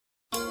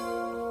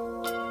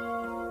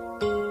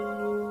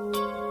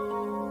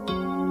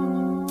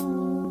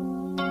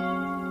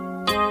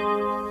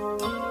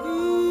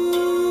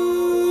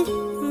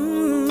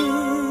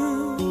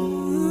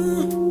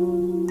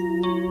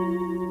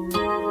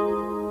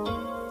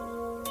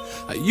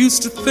I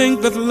used to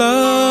think that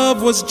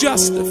love was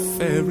just a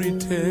fairy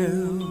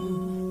tale,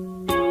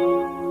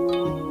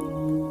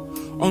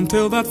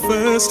 until that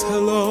first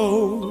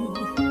hello,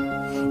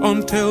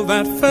 until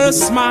that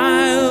first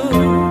smile.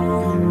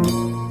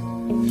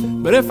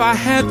 But if I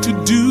had to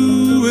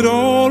do it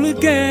all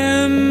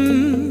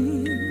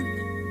again,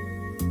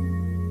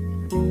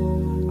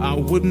 I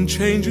wouldn't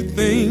change a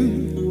thing,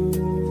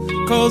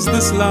 'cause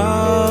this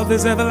love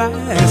is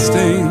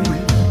everlasting.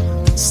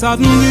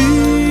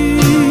 Suddenly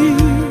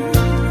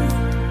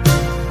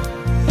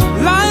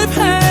life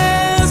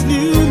has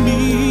new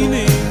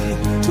meaning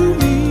to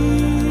me.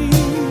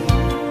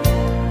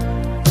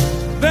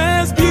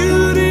 There's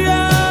beauty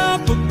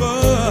up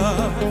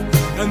above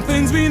and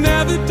things we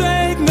never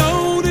take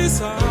notice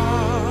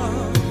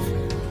of.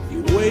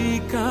 You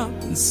wake up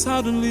and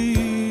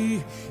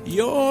suddenly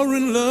you're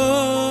in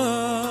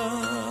love.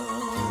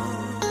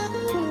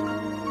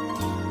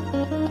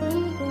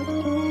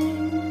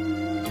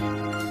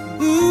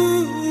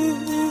 Ooh,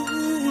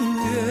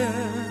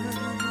 yeah.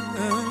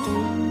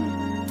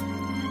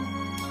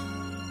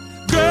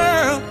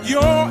 Girl,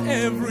 you're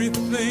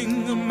everything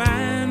a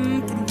man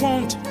could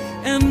want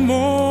and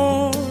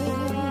more.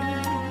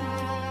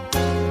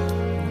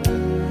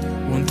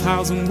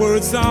 1,000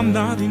 words are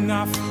not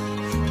enough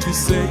to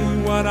say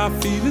what I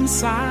feel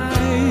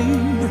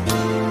inside.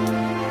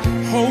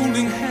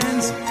 Holding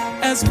hands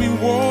as we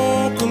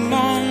walk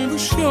along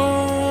the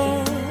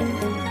shore.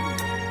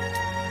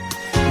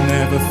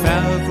 Never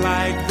felt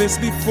like this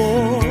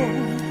before.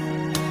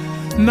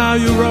 Now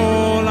you're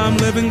all I'm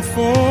living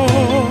for.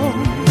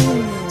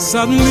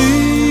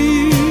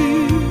 Suddenly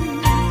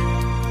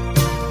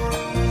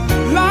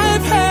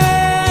life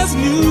has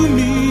new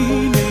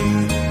meaning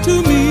to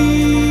me.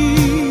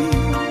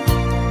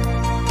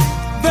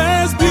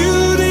 There's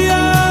beauty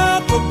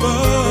up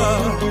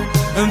above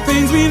and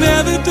things we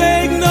never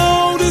take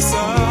notice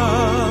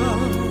of.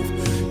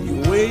 You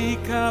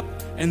wake up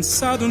and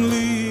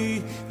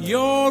suddenly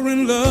you're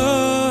in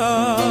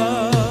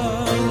love.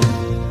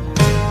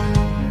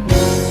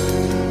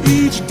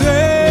 Each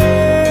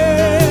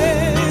day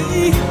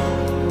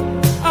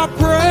I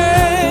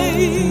pray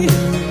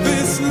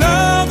this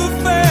love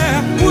affair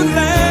would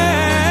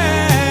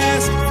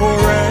last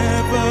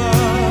forever.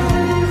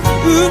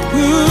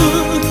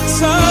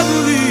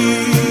 Suddenly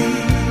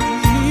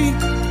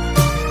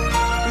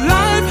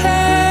life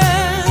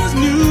has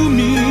new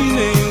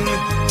meaning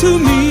to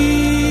me.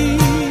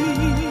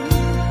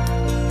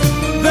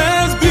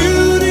 There's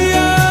beauty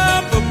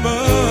up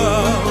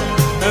above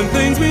and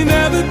things we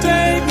never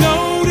take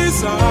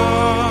notice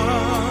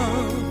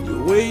of. You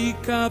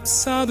wake up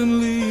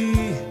suddenly,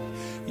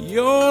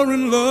 you're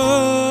in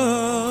love.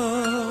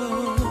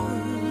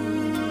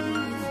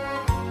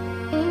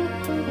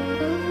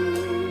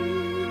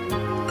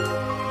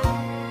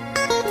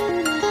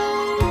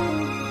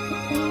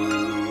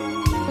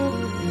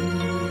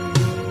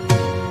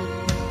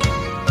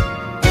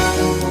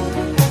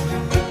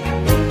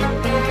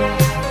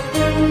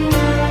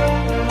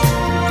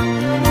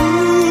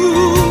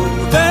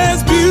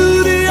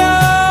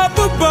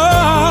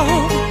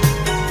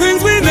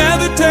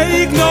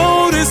 Take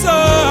notice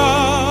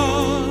of.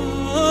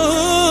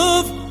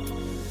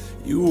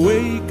 You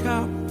wake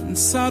up and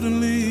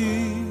suddenly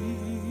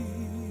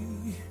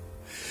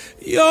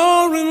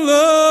you're in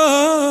love.